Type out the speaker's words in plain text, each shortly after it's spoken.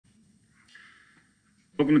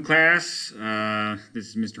Welcome to class. This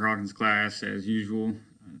is Mr. Hawkins' class as usual.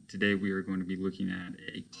 Today we are going to be looking at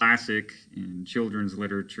a classic in children's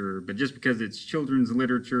literature, but just because it's children's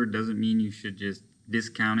literature doesn't mean you should just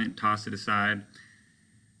discount it, toss it aside.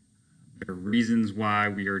 There are reasons why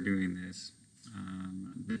we are doing this.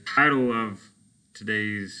 The title of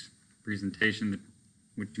today's presentation,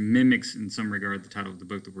 which mimics in some regard the title of the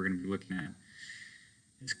book that we're going to be looking at,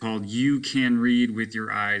 is called You Can Read with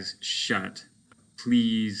Your Eyes Shut.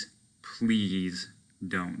 Please, please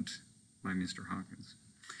don't, by Mr. Hawkins.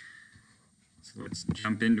 So let's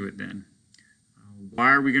jump into it then.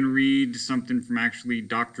 Why are we going to read something from actually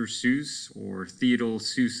Dr. Seuss, or Theodore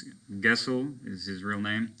Seuss Gessel is his real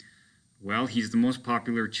name? Well, he's the most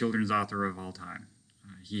popular children's author of all time.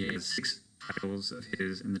 He has 6 titles of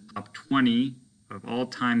his in the top 20 of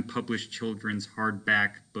all-time published children's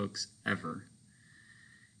hardback books ever.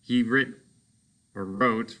 He wrote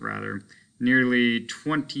nearly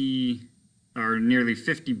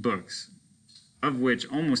 50 books, of which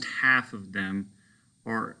almost half of them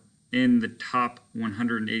are in the top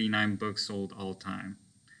 189 books sold all time.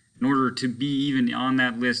 In order to be even on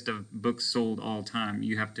that list of books sold all time,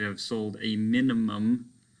 you have to have sold a minimum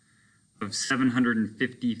of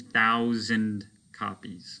 750,000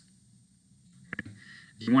 copies. Okay.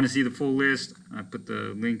 If you want to see the full list, I put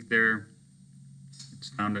the link there. It's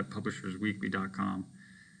found at publishersweekly.com.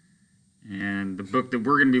 And the book that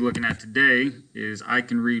we're going to be looking at today is I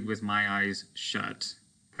Can Read with My Eyes Shut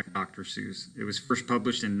by Dr. Seuss. It was first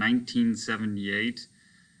published in 1978.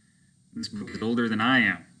 This book is older than I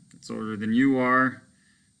am. It's older than you are.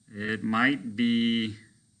 It might be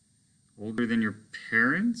older than your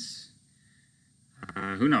parents.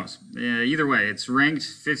 Who knows? Either way, it's ranked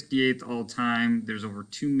 58th all time. There's over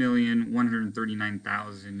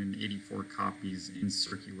 2,139,084 copies in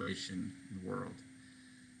circulation in the world.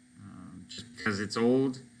 Just because it's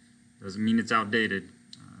old doesn't mean it's outdated.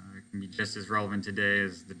 It can be just as relevant today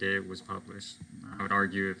as the day it was published. I would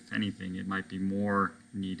argue, if anything, it might be more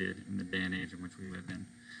needed in the day and age in which we live in.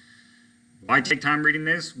 Why take time reading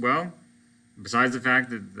this? Well, besides the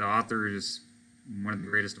fact that the author is one of the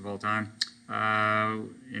greatest of all time,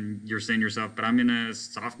 and you're saying to yourself, but I'm in a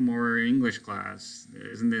sophomore English class.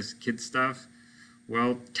 Isn't this kid stuff?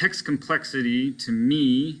 Well, text complexity, to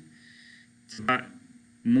me, it's about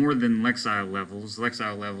more than Lexile levels.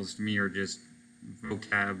 Lexile levels to me are just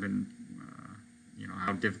vocab and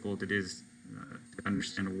how difficult it is to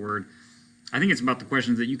understand a word. I think it's about the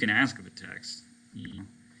questions that you can ask of a text.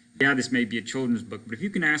 Yeah, this may be a children's book, but if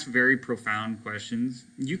you can ask very profound questions,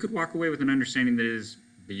 you could walk away with an understanding that is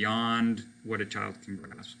beyond what a child can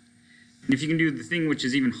grasp. And if you can do the thing which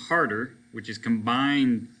is even harder, which is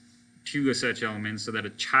combine two such elements so that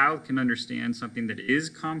a child can understand something that is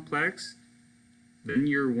complex, then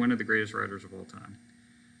you're one of the greatest writers of all time.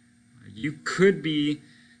 You could be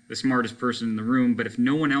the smartest person in the room, but if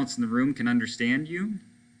no one else in the room can understand you,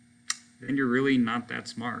 then you're really not that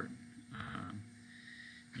smart.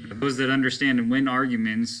 Those that understand and win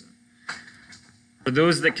arguments are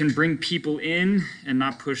those that can bring people in and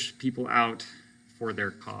not push people out for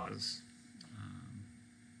their cause.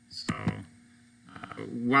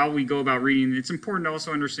 While we go about reading, it's important to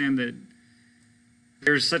also understand that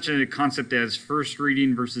there's such a concept as first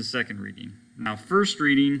reading versus second reading. Now, first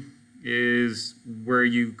reading is where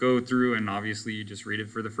you go through and obviously you just read it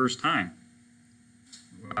for the first time.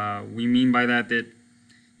 We mean by that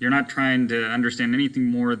you're not trying to understand anything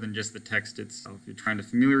more than just the text itself. You're trying to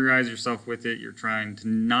familiarize yourself with it. You're trying to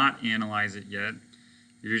not analyze it yet.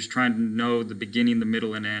 You're just trying to know the beginning, the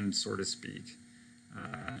middle, and end, so to speak.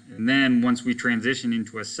 And then once we transition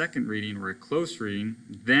into a second reading or a close reading,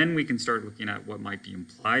 then we can start looking at what might be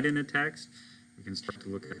implied in a text. We can start to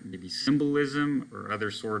look at maybe symbolism or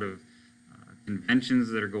other sort of conventions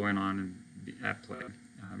that are going on at play.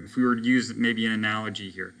 If we were to use maybe an analogy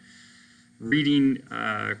here, reading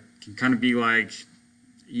can kind of be like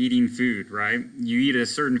eating food, right? You eat a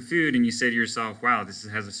certain food and you say to yourself, wow, this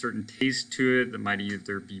has a certain taste to it that might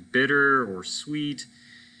either be bitter or sweet.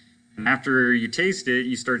 And after you taste it,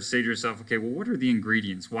 you start to say to yourself, okay, well, what are the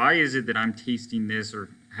ingredients? Why is it that I'm tasting this or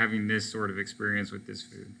having this sort of experience with this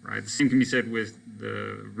food, right? The same can be said with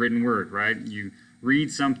the written word, right? You read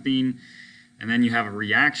something and then you have a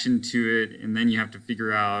reaction to it, and then you have to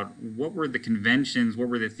figure out what were the conventions, what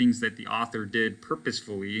were the things that the author did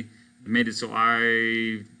purposefully that made it so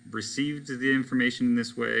I received the information in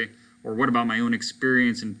this way, or what about my own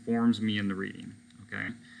experience informs me in the reading,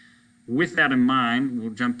 okay? With that in mind, we'll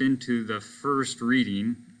jump into the first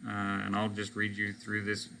reading, and I'll just read you through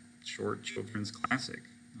this short children's classic,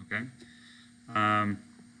 okay?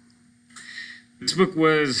 This book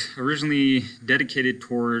was originally dedicated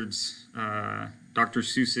towards Dr.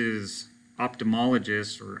 Seuss's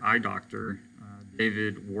ophthalmologist or eye doctor,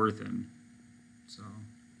 David Worthen. So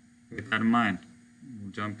with that in mind,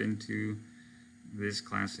 we'll jump into this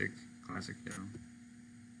classic tale.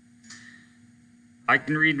 I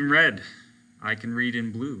can read in red. I can read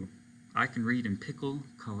in blue. I can read in pickle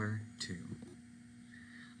color too.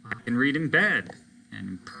 I can read in bed and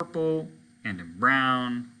in purple and in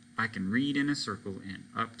brown. I can read in a circle and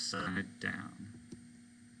upside down.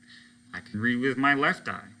 I can read with my left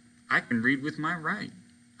eye. I can read with my right.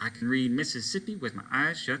 I can read Mississippi with my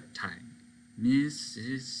eyes shut tight.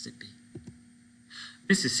 Mississippi.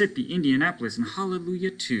 Mississippi, Indianapolis, and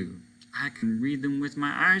Hallelujah too. I can read them with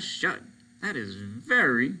my eyes shut. That is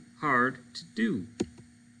very hard to do.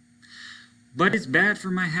 But it's bad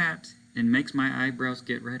for my hat and makes my eyebrows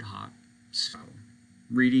get red hot. So,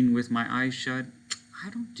 reading with my eyes shut, I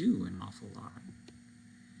don't do an awful lot.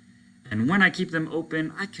 And when I keep them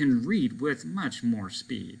open, I can read with much more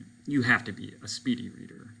speed. You have to be a speedy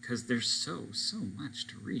reader, because there's so much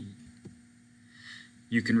to read.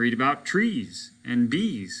 You can read about trees, and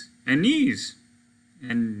bees, and knees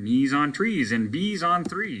on trees, and bees on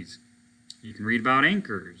threes. You can read about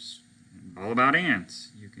anchors, and all about ants.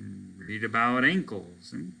 You can read about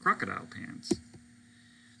ankles and crocodile pants.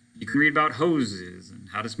 You can read about hoses, and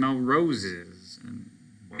how to smell roses, and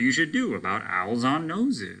what you should do about owls on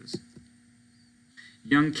noses.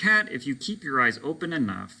 Young cat, if you keep your eyes open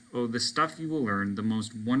enough, oh, the stuff you will learn, the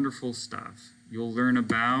most wonderful stuff. You'll learn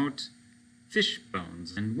about fish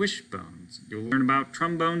bones and wishbones. You'll learn about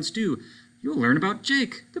trombones too. You'll learn about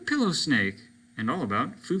Jake, the pillow snake, and all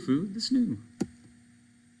about Foo-Foo, the snoo.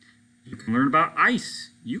 You can learn about ice.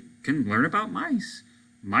 You can learn about mice.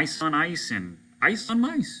 Mice on ice and ice on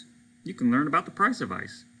mice. You can learn about the price of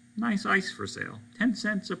ice. Nice ice for sale, 10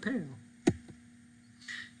 cents a pail.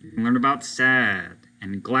 You can learn about sad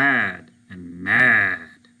and glad and mad.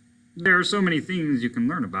 There are so many things you can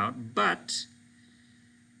learn about, but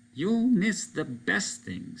you'll miss the best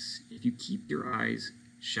things if you keep your eyes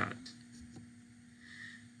shut.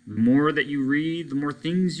 The more that you read, the more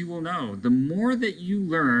things you will know. The more that you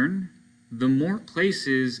learn, the more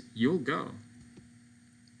places you'll go.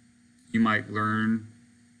 You might learn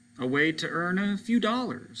a way to earn a few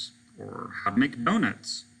dollars, or how to make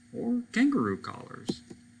donuts, or kangaroo collars.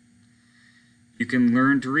 You can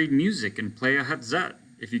learn to read music and play a hutzut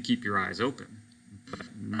if you keep your eyes open, but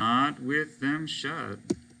not with them shut.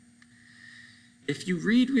 If you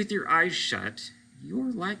read with your eyes shut,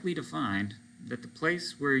 you're likely to find that the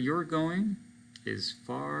place where you're going is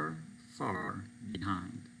far, far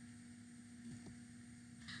behind.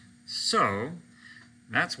 So,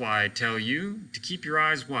 that's why I tell you to keep your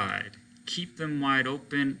eyes wide. Keep them wide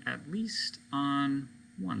open, at least on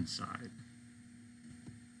one side.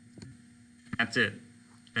 That's it.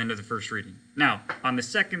 End of the first reading. Now, on the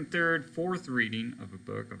second, third, fourth reading of a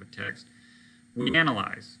book, of a text, we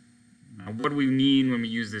analyze. Now, what do we mean when we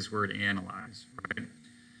use this word analyze, right?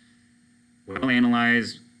 Well,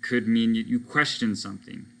 analyze could mean you question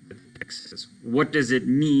something. The text says, what does it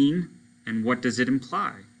mean and what does it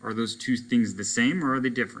imply? Are those two things the same or are they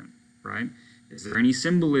different, right? Is there any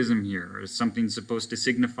symbolism here? Or is something supposed to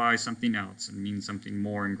signify something else and mean something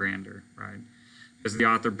more and grander, right? Does the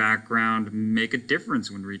author background make a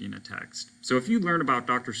difference when reading a text? So if you learn about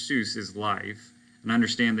Dr. Seuss's life and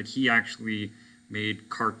understand that he actually made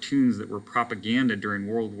cartoons that were propaganda during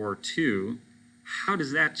World War II, how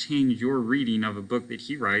does that change your reading of a book that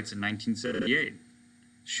he writes in 1978?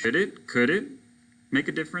 Should it? Could it make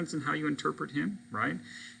a difference in how you interpret him, right?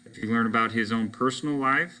 If you learn about his own personal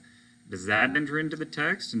life, does that enter into the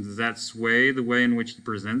text, and does that sway the way in which he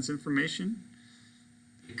presents information?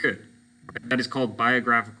 It could. That is called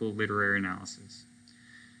biographical literary analysis.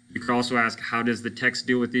 You could also ask, how does the text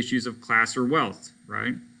deal with issues of class or wealth,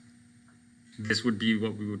 right? This would be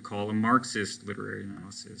what we would call a Marxist literary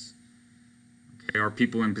analysis. Okay, are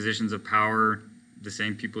people in positions of power the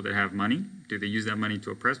same people that have money? Do they use that money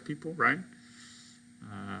to oppress people, right?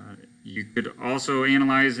 You could also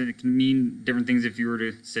analyze, and it can mean different things if you were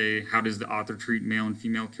to say, how does the author treat male and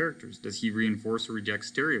female characters? Does he reinforce or reject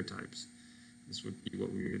stereotypes? This would be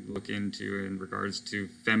what we would look into in regards to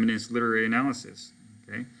feminist literary analysis.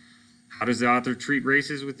 Okay? How does the author treat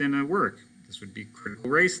races within a work? This would be critical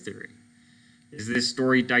race theory. Is this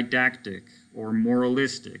story didactic or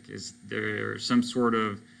moralistic? Is there some sort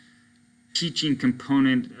of teaching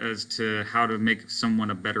component as to how to make someone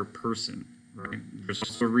a better person? Right? There's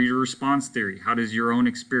also reader response theory. How does your own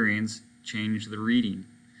experience change the reading?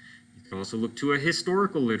 You could also look to a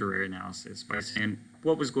historical literary analysis by saying,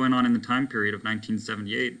 what was going on in the time period of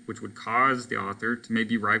 1978, which would cause the author to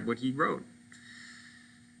maybe write what he wrote.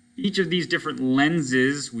 Each of these different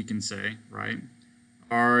lenses, we can say, right,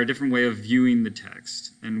 are a different way of viewing the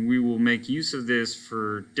text. And we will make use of this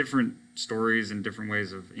for different stories and different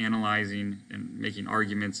ways of analyzing and making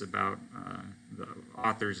arguments about the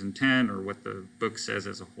author's intent or what the book says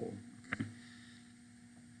as a whole.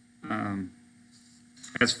 Okay?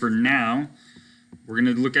 As for now, we're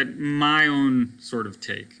going to look at my own sort of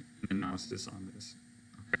take and analysis on this.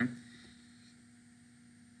 Okay?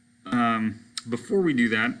 Before we do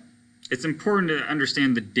that, it's important to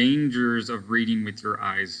understand the dangers of reading with your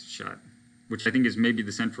eyes shut, which I think is maybe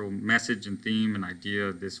the central message and theme and idea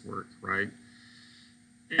of this work, right?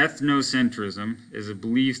 Ethnocentrism is a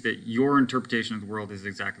belief that your interpretation of the world is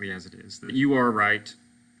exactly as it is, that you are right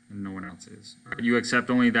and no one else is. Right? You accept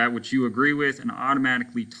only that which you agree with and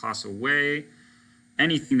automatically toss away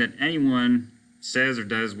anything that anyone says or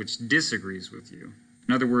does which disagrees with you.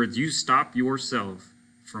 In other words, you stop yourself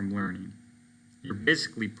from learning. You're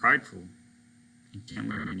basically prideful. You can't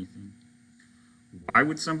learn anything. Why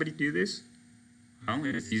would somebody do this? Well,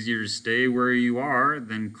 it's easier to stay where you are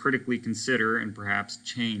than critically consider and perhaps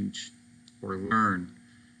change or learn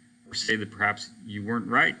or say that perhaps you weren't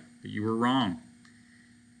right, that you were wrong.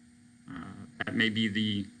 That may be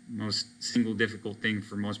the most single difficult thing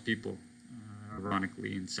for most people,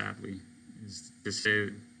 ironically and sadly, is to say,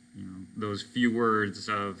 those few words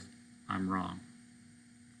of "I'm wrong"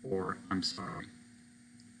 or "I'm sorry,"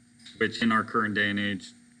 which in our current day and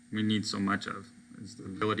age we need so much of, is the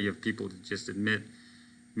ability of people to just admit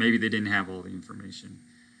maybe they didn't have all the information.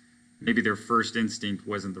 Maybe their first instinct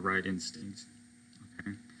wasn't the right instinct.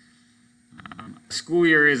 Okay? A school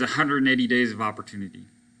year is 180 days of opportunity.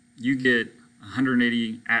 You get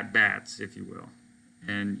 180 at-bats, if you will,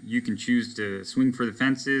 and you can choose to swing for the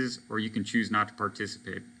fences or you can choose not to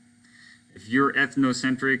participate. If you're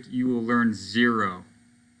ethnocentric, you will learn 0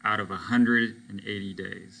 out of 180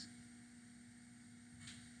 days.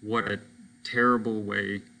 What a terrible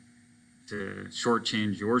way to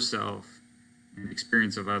shortchange yourself and the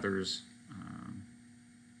experience of others,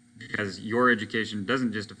 because your education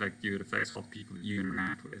doesn't just affect you, it affects all the people that you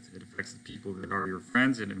interact with. It affects the people that are your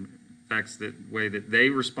friends, it affects the way that they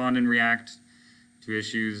respond and react to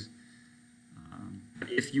issues.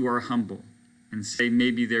 If you are humble and say,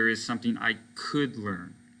 maybe there is something I could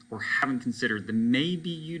learn or haven't considered, then maybe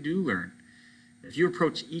you do learn. If you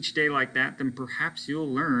approach each day like that, then perhaps you'll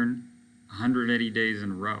learn 180 days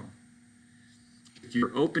in a row. If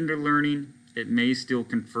you're open to learning, it may still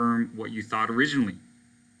confirm what you thought originally,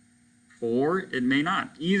 or it may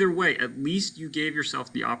not. Either way, at least you gave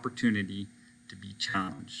yourself the opportunity to be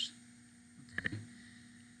challenged. Okay?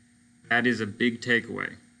 That is a big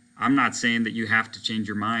takeaway. I'm not saying that you have to change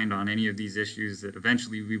your mind on any of these issues that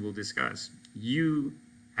eventually we will discuss. You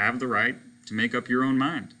have the right to make up your own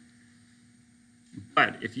mind.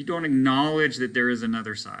 But if you don't acknowledge that there is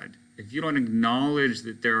another side, if you don't acknowledge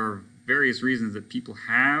that there are various reasons that people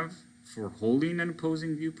have for holding an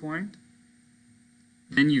opposing viewpoint,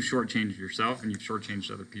 then you've shortchanged yourself and you've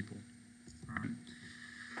shortchanged other people. All right.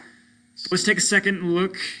 So let's take a second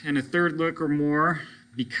look and a third look or more,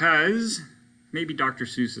 because maybe Dr.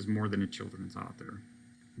 Seuss is more than a children's author.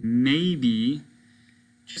 Maybe,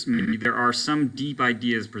 just maybe, there are some deep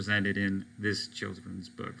ideas presented in this children's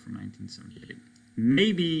book from 1978.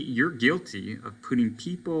 Maybe you're guilty of putting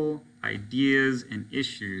people, ideas, and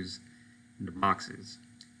issues into boxes.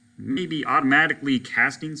 Maybe automatically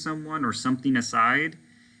casting someone or something aside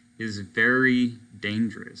is very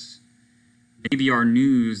dangerous. Maybe our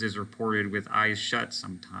news is reported with eyes shut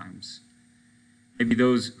sometimes. Maybe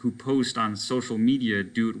those who post on social media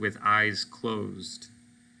do it with eyes closed.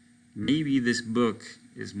 Maybe this book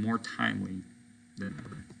is more timely than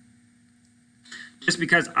ever. Just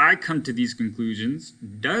because I come to these conclusions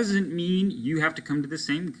doesn't mean you have to come to the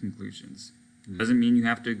same conclusions. Doesn't mean you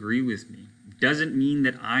have to agree with me. Doesn't mean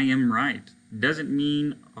that I am right. Doesn't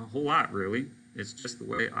mean a whole lot, really. It's just the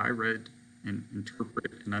way I read and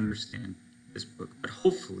interpret and understand this book. But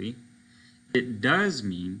hopefully, it does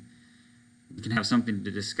mean we can have something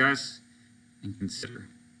to discuss and consider.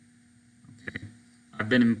 Okay? I've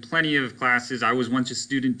been in plenty of classes. I was once a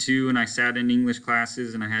student too, and I sat in English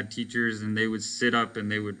classes, and I had teachers, and they would sit up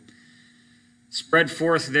and they would spread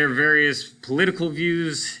forth their various political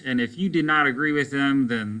views, and if you did not agree with them,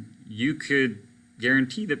 then you could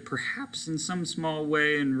guarantee that perhaps in some small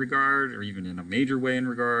way in regard, or even in a major way in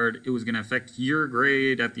regard, it was going to affect your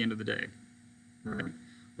grade at the end of the day, right?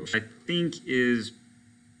 Which I think is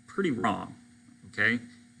pretty wrong, okay?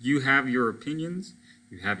 You have your opinions,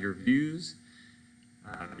 you have your views,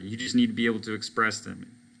 You just need to be able to express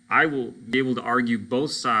them. I will be able to argue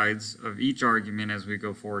both sides of each argument as we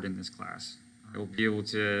go forward in this class. I will be able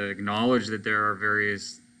to acknowledge that there are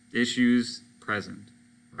various issues present,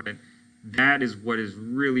 right? That is what is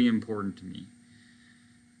really important to me.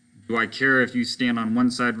 Do I care if you stand on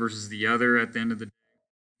one side versus the other at the end of the day?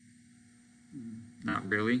 Not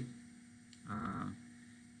really.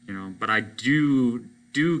 But I do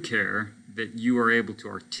care that you are able to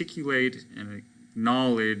articulate and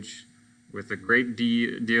acknowledge with a great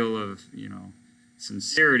deal of,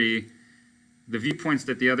 sincerity, the viewpoints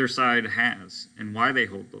that the other side has and why they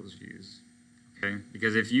hold those views. Okay?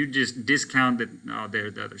 Because if you just discount that, oh, they're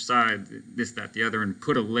the other side, this, that, the other, and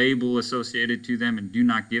put a label associated to them and do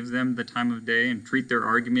not give them the time of day and treat their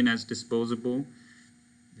argument as disposable,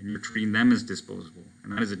 then you're treating them as disposable.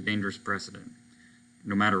 And that is a dangerous precedent,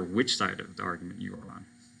 no matter which side of the argument you are on.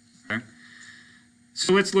 Okay?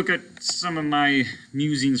 So let's look at some of my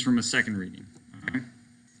musings from a second reading. Okay?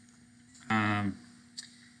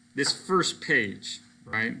 This first page,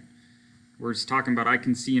 right, where it's talking about I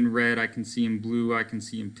can see in red, I can see in blue, I can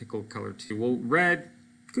see in pickle color too. Well, red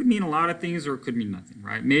could mean a lot of things or it could mean nothing,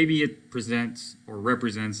 right? Maybe it presents or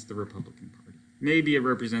represents the Republican Party. Maybe it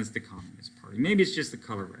represents the Communist Party. Maybe it's just the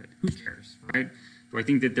color red. Who cares, right? Do I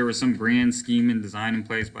think that there was some grand scheme and design in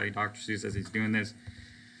place by Dr. Seuss as he's doing this?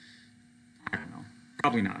 I don't know.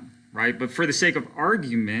 Probably not, right? But for the sake of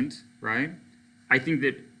argument, right, I think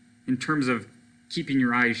that in terms of keeping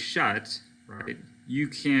your eyes shut, right, you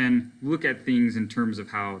can look at things in terms of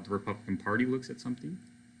how the Republican Party looks at something,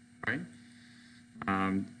 right?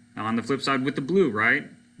 On the flip side with the blue, right?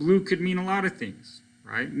 Blue could mean a lot of things,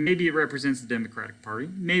 right? Maybe it represents the Democratic Party.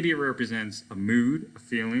 Maybe it represents a mood, a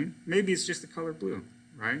feeling. Maybe it's just the color blue,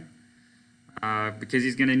 right? Because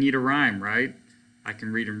he's going to need a rhyme, right? I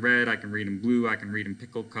can read in red, I can read in blue, I can read in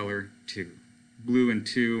pickle color too. Blue and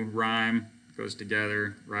two rhyme, goes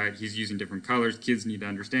together, right? He's using different colors. Kids need to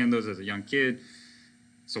understand those as a young kid.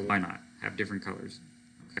 So why not have different colors?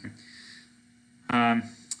 Okay.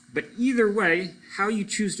 But either way, how you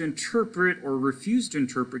choose to interpret or refuse to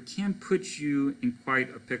interpret can put you in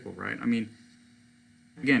quite a pickle, right? I mean,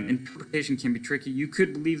 again, interpretation can be tricky. You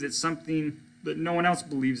could believe that something that no one else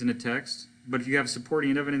believes in a text, but if you have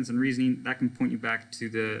supporting evidence and reasoning, that can point you back to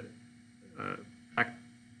the back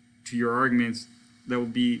to your arguments that will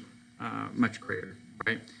be much greater,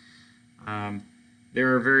 right?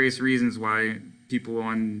 There are various reasons why people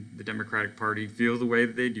on the Democratic Party feel the way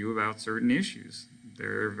that they do about certain issues.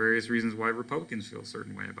 There are various reasons why Republicans feel a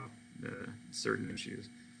certain way about certain issues.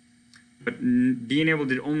 But being able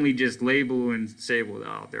to only just label and say, well,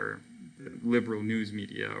 oh, they're liberal news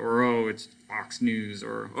media, or oh, it's Fox News,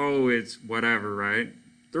 or oh, it's whatever, right?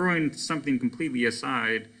 Throwing something completely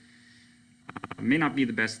aside may not be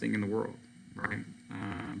the best thing in the world, right?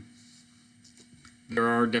 There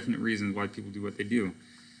are definite reasons why people do what they do.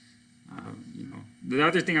 The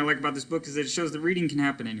other thing I like about this book is that it shows that reading can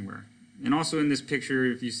happen anywhere. And also in this picture,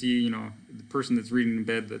 if you see, the person that's reading in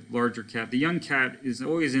bed, the larger cat, the young cat is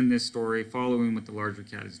always in this story following what the larger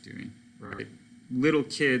cat is doing, right? Little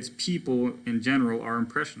kids, people in general, are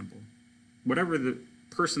impressionable. Whatever the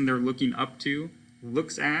person they're looking up to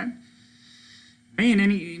looks at may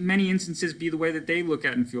in many instances be the way that they look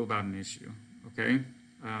at and feel about an issue, okay?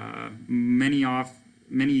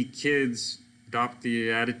 Many kids adopt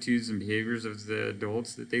the attitudes and behaviors of the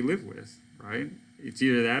adults that they live with, right? It's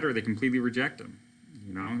either that or they completely reject them.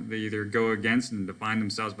 They either go against and define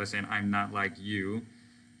themselves by saying, I'm not like you,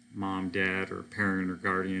 mom, dad, or parent, or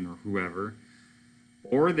guardian, or whoever.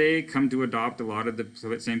 Or they come to adopt a lot of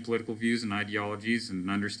the same political views and ideologies and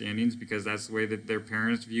understandings because that's the way that their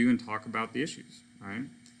parents view and talk about the issues, right?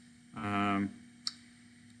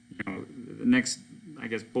 The next, I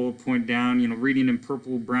guess, bullet point down, reading in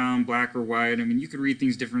purple, brown, black, or white. I mean, you could read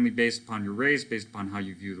things differently based upon your race, based upon how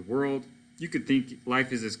you view the world. You could think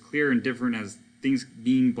life is as clear and different as things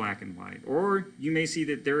being black and white. Or you may see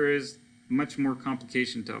that there is much more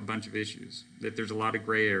complication to a bunch of issues, that there's a lot of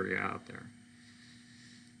gray area out there.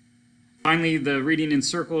 Finally, the reading in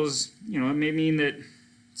circles, it may mean that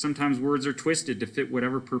sometimes words are twisted to fit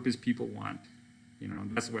whatever purpose people want.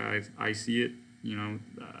 That's the way I see it.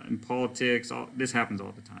 In politics, this happens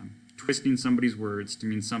all the time. Twisting somebody's words to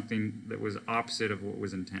mean something that was opposite of what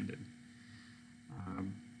was intended.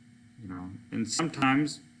 And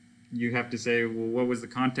sometimes you have to say, well, what was the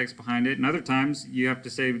context behind it? And other times you have to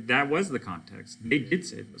say, that was the context. They did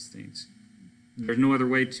say those things. There's no other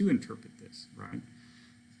way to interpret this, right?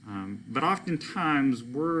 But oftentimes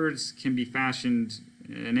words can be fashioned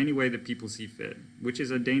in any way that people see fit, which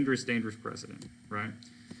is a dangerous, dangerous precedent, right?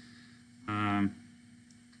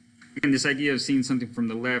 And this idea of seeing something from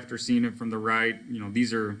the left or seeing it from the right,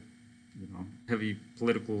 these are, heavy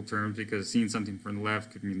political terms, because seeing something from the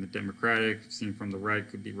left could mean the Democratic, seeing from the right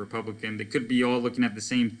could be Republican. They could be all looking at the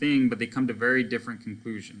same thing, but they come to very different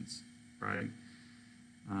conclusions, right?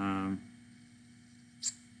 And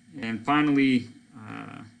finally,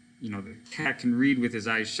 the cat can read with his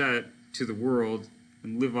eyes shut to the world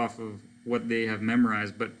and live off of what they have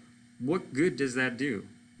memorized, but what good does that do,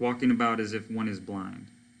 walking about as if one is blind?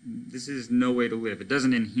 This is no way to live. It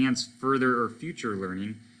doesn't enhance further or future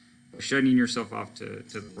learning by shutting yourself off to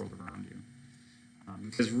the world around you.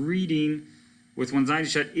 Because reading with one's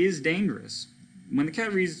eyes shut is dangerous. When the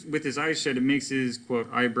cat reads with his eyes shut, it makes his, quote,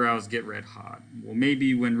 eyebrows get red hot. Well,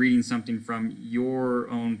 maybe when reading something from your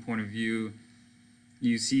own point of view,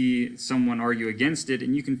 you see someone argue against it,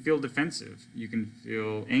 and you can feel defensive. You can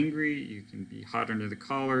feel angry. You can be hot under the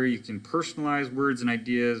collar. You can personalize words and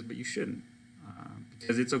ideas, but you shouldn't,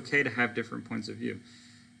 because it's okay to have different points of view.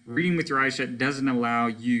 Reading with your eyes shut doesn't allow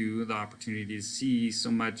you the opportunity to see so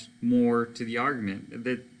much more to the argument,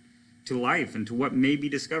 to life, and to what may be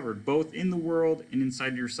discovered, both in the world and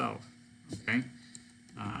inside yourself. Okay?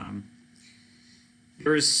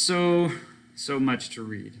 There is so much to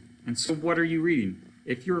read. And so what are you reading?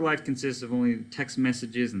 If your life consists of only text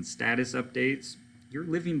messages and status updates, you're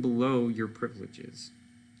living below your privileges.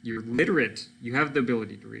 You're literate. You have the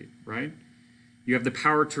ability to read, right? You have the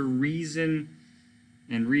power to reason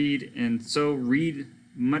and read, and so read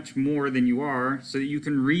much more than you are so that you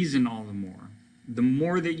can reason all the more. The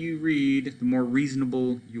more that you read, the more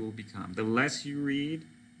reasonable you will become. The less you read,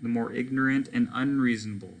 the more ignorant and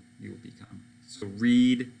unreasonable you will become. So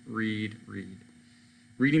read, read, read.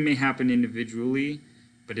 Reading may happen individually,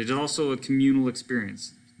 but it is also a communal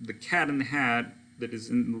experience. The cat in the hat that is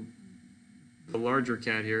in the larger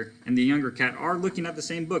cat here and the younger cat are looking at the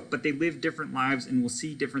same book, but they live different lives and will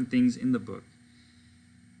see different things in the book.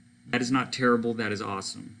 That is not terrible, that is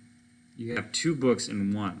awesome. You have two books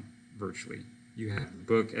in one, virtually. You have the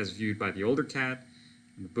book as viewed by the older cat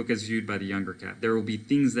and the book as viewed by the younger cat. There will be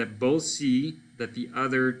things that both see that the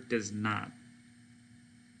other does not.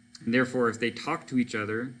 And therefore, if they talk to each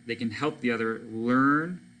other, they can help the other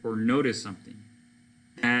learn or notice something.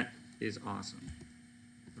 That is awesome.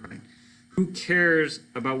 Right? Who cares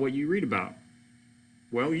about what you read about?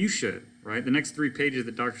 Well, you should, right? The next 3 pages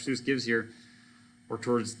that Dr. Seuss gives here are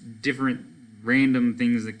towards different random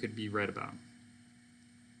things that could be read about.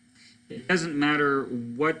 It doesn't matter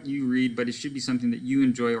what you read, but it should be something that you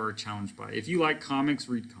enjoy or are challenged by. If you like comics,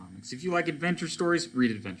 read comics. If you like adventure stories,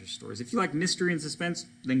 read adventure stories. If you like mystery and suspense,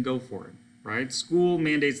 then go for it, right? School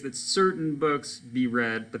mandates that certain books be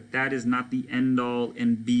read, but that is not the end-all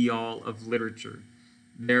and be-all of literature.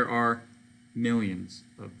 There are millions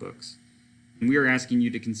of books. And we are asking you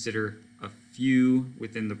to consider a few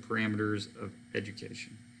within the parameters of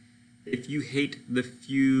education. If you hate the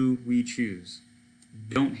few we choose,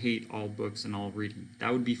 don't hate all books and all reading.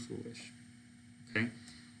 That would be foolish. Okay?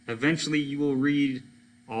 Eventually you will read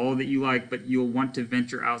all that you like, but you'll want to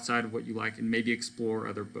venture outside of what you like and maybe explore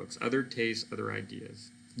other books, other tastes, other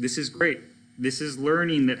ideas. This is great. This is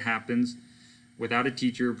learning that happens without a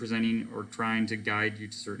teacher presenting or trying to guide you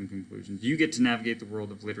to certain conclusions. You get to navigate the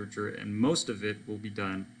world of literature, and most of it will be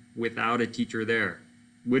done without a teacher there,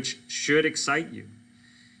 which should excite you.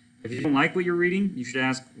 If you don't like what you're reading, you should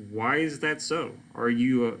ask, why is that so? Are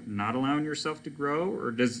you not allowing yourself to grow,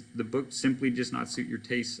 or does the book simply just not suit your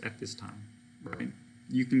tastes at this time? Right?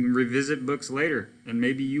 You can revisit books later, and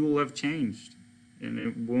maybe you will have changed, and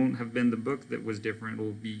it won't have been the book that was different. It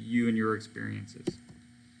will be you and your experiences.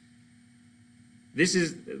 This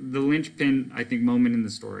is the linchpin, I think, moment in the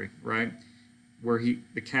story, right? Where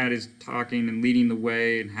the cat is talking and leading the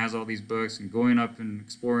way and has all these books and going up and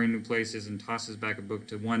exploring new places and tosses back a book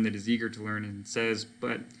to one that is eager to learn and says,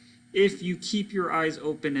 but if you keep your eyes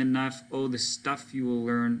open enough, oh, the stuff you will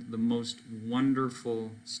learn, the most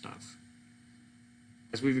wonderful stuff.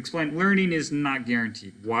 As we've explained, learning is not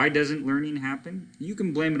guaranteed. Why doesn't learning happen? You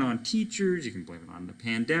can blame it on teachers, you can blame it on the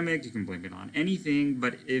pandemic, you can blame it on anything,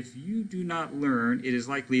 but if you do not learn, it is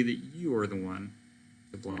likely that you are the one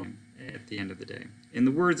to blame at the end of the day. In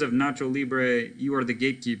the words of Nacho Libre, you are the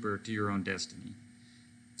gatekeeper to your own destiny.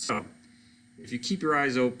 So, if you keep your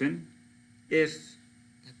eyes open, if,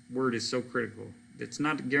 that word is so critical, it's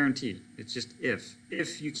not guaranteed, it's just if.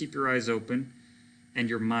 If you keep your eyes open, and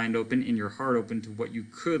your mind open and your heart open to what you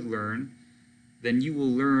could learn, then you will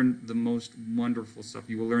learn the most wonderful stuff.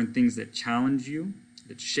 You will learn things that challenge you,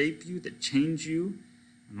 that shape you, that change you,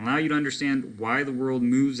 and allow you to understand why the world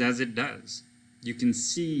moves as it does. You can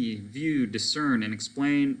see, view, discern, and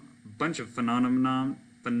explain a bunch of phenomenon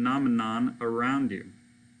around you.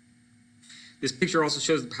 This picture also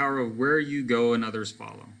shows the power of where you go and others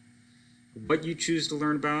follow. What you choose to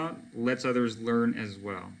learn about lets others learn as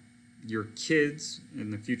well. Your kids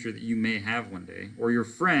in the future that you may have one day, or your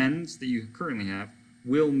friends that you currently have,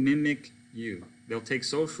 will mimic you. They'll take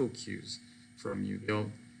social cues from you.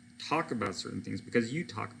 They'll talk about certain things because you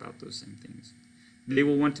talk about those same things. They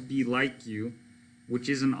will want to be like you, which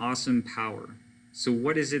is an awesome power. So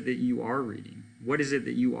what is it that you are reading? What is it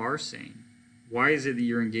that you are saying? Why is it that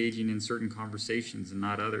you're engaging in certain conversations and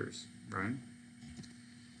not others, right?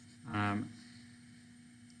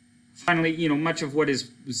 Finally, much of what is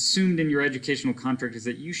assumed in your educational contract is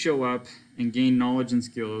that you show up and gain knowledge and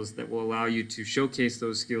skills that will allow you to showcase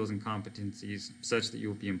those skills and competencies such that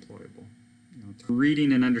you'll be employable. Through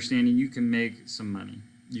reading and understanding, you can make some money.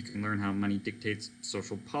 You can learn how money dictates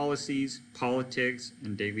social policies, politics,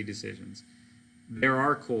 and daily decisions. There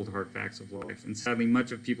are cold, hard facts of life, and sadly,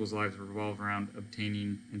 much of people's lives revolve around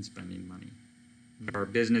obtaining and spending money. There are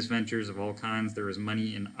business ventures of all kinds. There is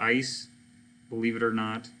money in ice, believe it or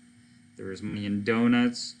not. There is money in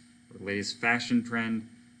donuts, or the latest fashion trend.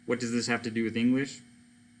 What does this have to do with English?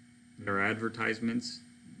 There are advertisements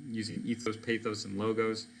using ethos, pathos, and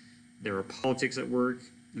logos. There are politics at work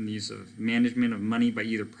and the use of management of money by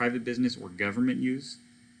either private business or government use.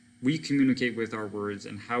 We communicate with our words,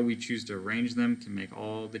 and how we choose to arrange them can make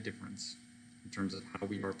all the difference in terms of how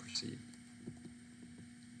we are perceived.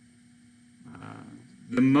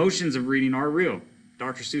 The motions of reading are real.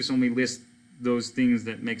 Dr. Seuss only lists those things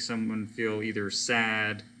that make someone feel either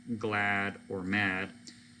sad, glad, or mad.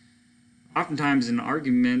 Oftentimes in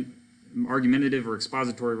argumentative or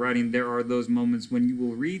expository writing, there are those moments when you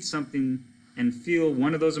will read something and feel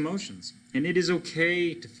one of those emotions. And it is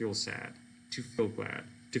okay to feel sad, to feel glad,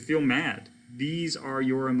 to feel mad. These are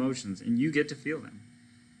your emotions, and you get to feel them.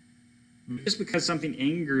 Just because something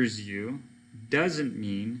angers you doesn't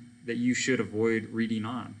mean that you should avoid reading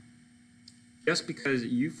on. Just because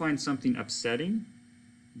you find something upsetting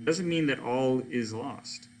doesn't mean that all is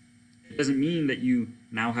lost. It doesn't mean that you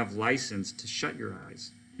now have license to shut your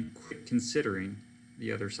eyes and quit considering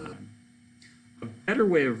the other side. A better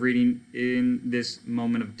way of reading in this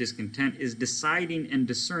moment of discontent is deciding and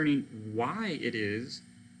discerning why it is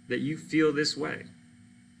that you feel this way.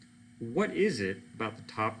 What is it about the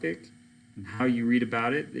topic and how you read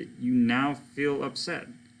about it that you now feel upset?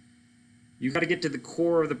 You've got to get to the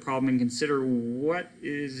core of the problem and consider what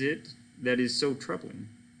is it that is so troubling.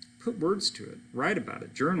 Put words to it, write about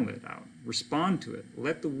it, journal it out, respond to it.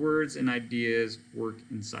 Let the words and ideas work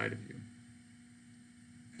inside of you.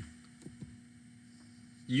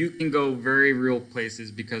 You can go very real places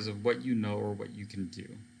because of what you know or what you can do.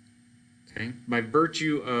 Okay? By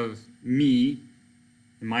virtue of me,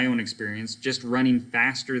 in my own experience, just running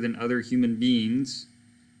faster than other human beings,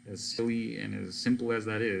 as silly and as simple as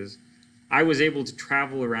that is, I was able to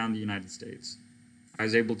travel around the United States. I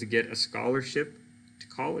was able to get a scholarship to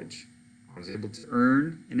college. I was able to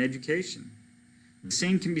earn an education. The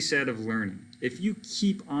same can be said of learning. If you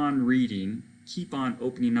keep on reading, keep on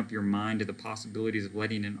opening up your mind to the possibilities of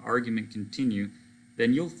letting an argument continue,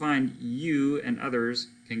 then you'll find you and others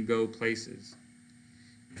can go places.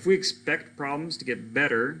 If we expect problems to get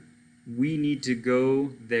better, we need to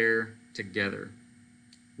go there together.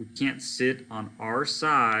 We can't sit on our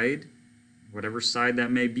side, whatever side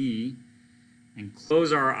that may be, and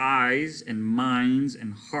close our eyes and minds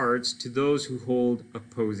and hearts to those who hold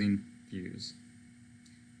opposing views.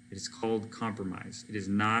 It is called compromise. It is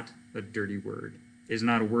not a dirty word. It is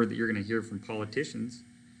not a word that you're going to hear from politicians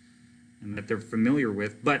and that they're familiar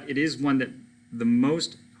with, but it is one that the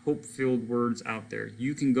most hope-filled words out there.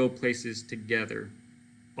 You can go places together.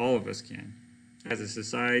 All of us can. As a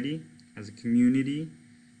society, as a community,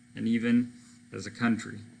 and even as a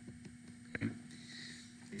country.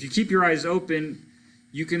 If you keep your eyes open,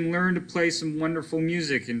 you can learn to play some wonderful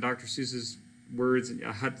music. In Dr. Seuss's words, a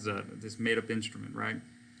hutzah, this made-up instrument, right?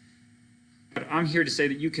 But I'm here to say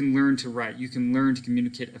that you can learn to write. You can learn to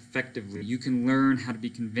communicate effectively. You can learn how to be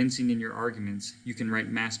convincing in your arguments. You can write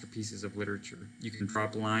masterpieces of literature. You can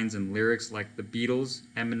drop lines and lyrics like the Beatles,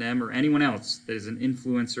 Eminem, or anyone else that is an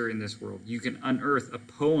influencer in this world. You can unearth a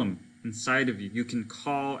poem inside of you. You can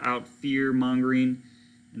call out fear-mongering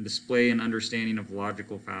and display an understanding of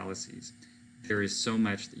logical fallacies. There is so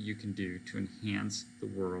much that you can do to enhance the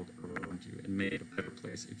world around you and make it a better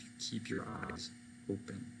place if you keep your eyes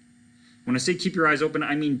open. When I say keep your eyes open,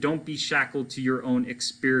 I mean don't be shackled to your own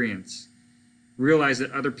experience. Realize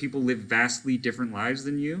that other people live vastly different lives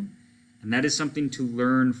than you, and that is something to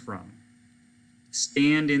learn from.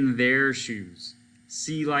 Stand in their shoes.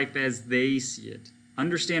 See life as they see it.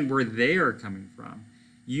 Understand where they are coming from.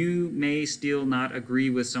 You may still not agree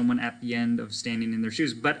with someone at the end of standing in their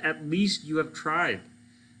shoes, but at least you have tried.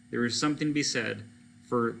 There is something to be said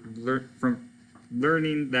from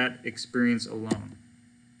learning that experience alone.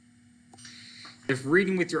 If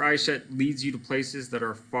reading with your eyes shut leads you to places that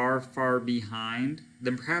are far, far behind,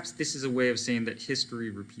 then perhaps this is a way of saying that history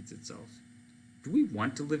repeats itself. Do we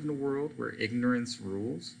want to live in a world where ignorance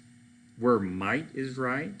rules? Where might is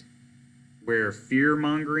right? Where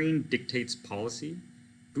fear-mongering dictates policy?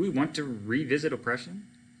 Do we want to revisit oppression?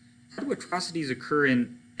 How do atrocities occur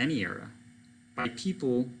in any era? By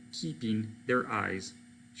people keeping their eyes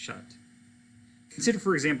shut. Consider,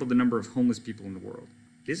 for example, the number of homeless people in the world.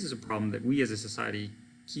 This is a problem that we as a society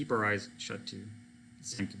keep our eyes shut to. The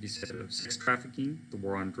same could be said of sex trafficking, the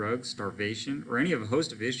war on drugs, starvation, or any of a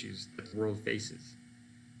host of issues that the world faces.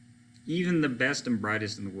 Even the best and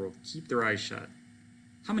brightest in the world keep their eyes shut.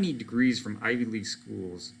 How many degrees from Ivy League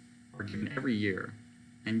schools are given every year,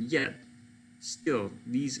 and yet still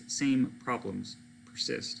these same problems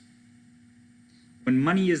persist? When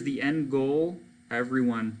money is the end goal,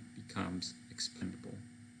 everyone becomes expendable.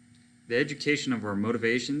 The education of our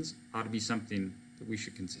motivations ought to be something that we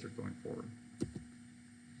should consider going forward.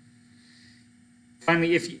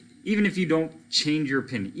 Finally, even if you don't change your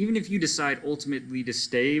opinion, even if you decide ultimately to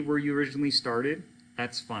stay where you originally started,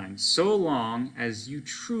 that's fine, so long as you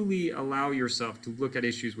truly allow yourself to look at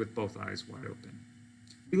issues with both eyes wide open.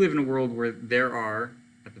 We live in a world where there are,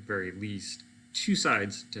 at the very least, two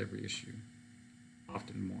sides to every issue,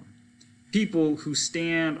 often more. People who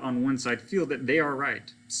stand on one side feel that they are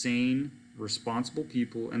right, sane, responsible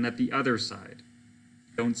people, and that the other side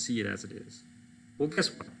don't see it as it is. Well, guess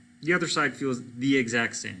what? The other side feels the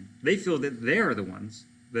exact same. They feel that they are the ones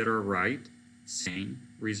that are right, sane,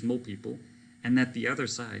 reasonable people, and that the other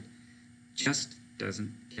side just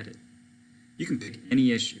doesn't get it. You can pick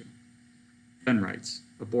any issue. Gun rights,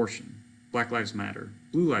 abortion, Black Lives Matter,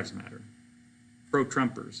 Blue Lives Matter,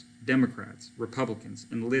 pro-Trumpers, Democrats, Republicans,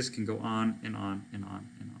 and the list can go on and on and on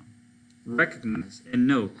and on. Recognize and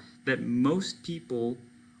know that most people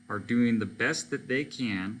are doing the best that they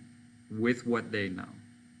can with what they know.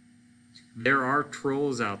 There are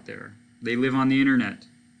trolls out there. They live on the internet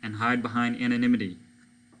and hide behind anonymity,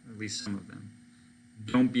 at least some of them.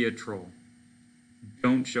 Don't be a troll.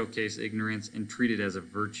 Don't showcase ignorance and treat it as a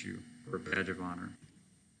virtue or a badge of honor.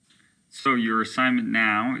 So your assignment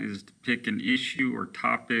now is to pick an issue or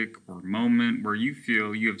topic or moment where you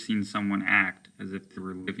feel you have seen someone act as if they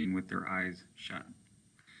were living with their eyes shut.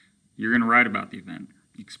 You're going to write about the event.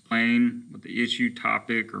 Explain what the issue,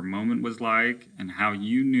 topic, or moment was like and how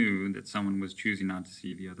you knew that someone was choosing not to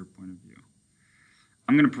see the other point of view.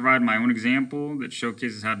 I'm going to provide my own example that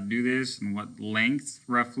showcases how to do this and what length,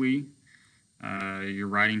 roughly, your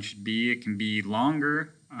writing should be. It can be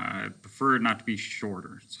longer. I prefer it not to be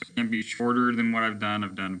shorter. So it can't be shorter than what I've done.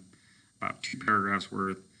 I've done about 2 paragraphs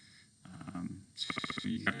worth. So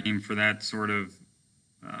you got to aim for that sort of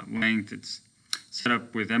length. It's set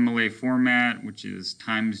up with MLA format, which is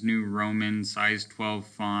Times New Roman, size 12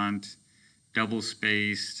 font, double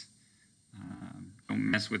spaced. Don't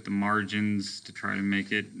mess with the margins to try to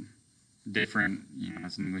make it different. You know,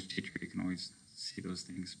 as an English teacher, you can always see those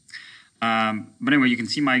things. But anyway, you can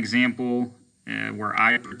see my example where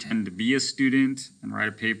I pretend to be a student and write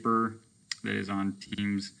a paper that is on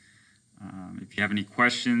Teams. If you have any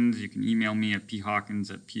questions, you can email me at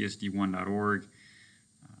phawkins@psd1.org.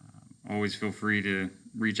 Always feel free to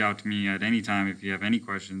reach out to me at any time if you have any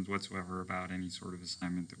questions whatsoever about any sort of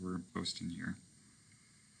assignment that we're posting here.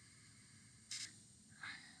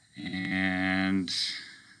 And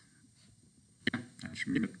yeah, that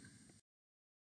should be it.